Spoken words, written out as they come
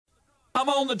I'm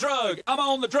on the drug, I'm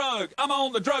on the drug, I'm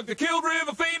on the drug that killed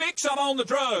River Phoenix. I'm on the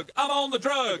drug, I'm on the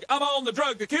drug, I'm on the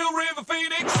drug that killed River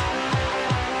Phoenix.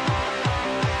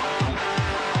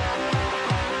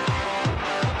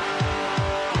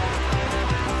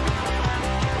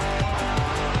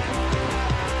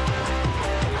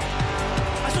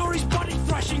 I saw his body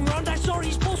thrashing round, I saw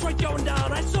his pulse rate going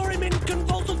down, I saw him in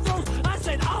convulsive throes. I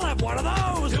said, I'll have one of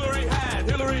those. Hillary had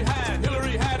it in his veins.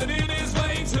 Hillary had it in his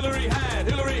veins. Hillary had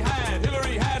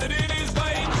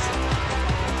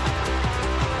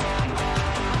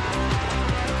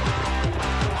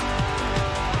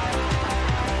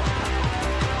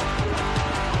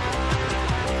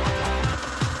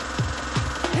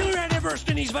Everest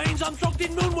in his veins, Armstrong did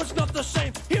moon was not the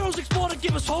same. Heroes explored to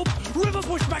give us hope, River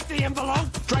pushed back the envelope.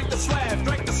 Drank the slab,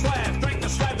 drank the slab, drank the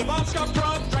slab, the bombs got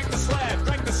drunk. Drank the slab,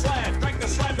 drank the slab, drank the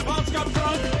slab, the bombs got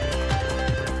drunk.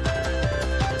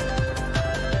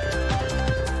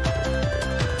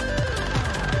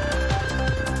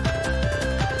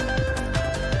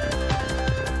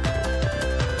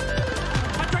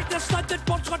 I drank the slab that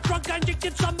bombs got drunk, I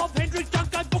injected some of Hendrix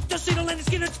junk, I booked a seal and his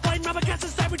skin and spine, rubber gas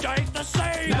and sandwich, I ate the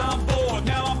same. Now I'm bored,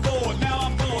 now I'm bored, now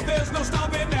I'm bored. There's no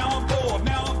stopping. Now I'm bored,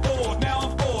 now I'm bored, now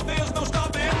I'm bored. There's no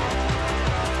stopping.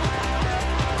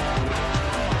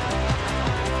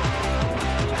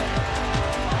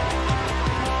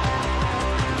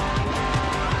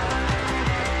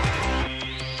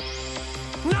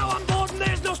 Now I'm bored and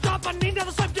there's no stopping. Into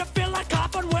the slab to feel like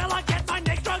copping. Well, I get my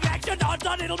next drug action. Odds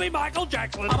on it'll be Michael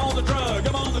Jackson. I'm on the drug,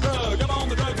 I'm on the drug, I'm on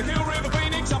the drug to kill River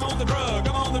Phoenix. I'm on the drug.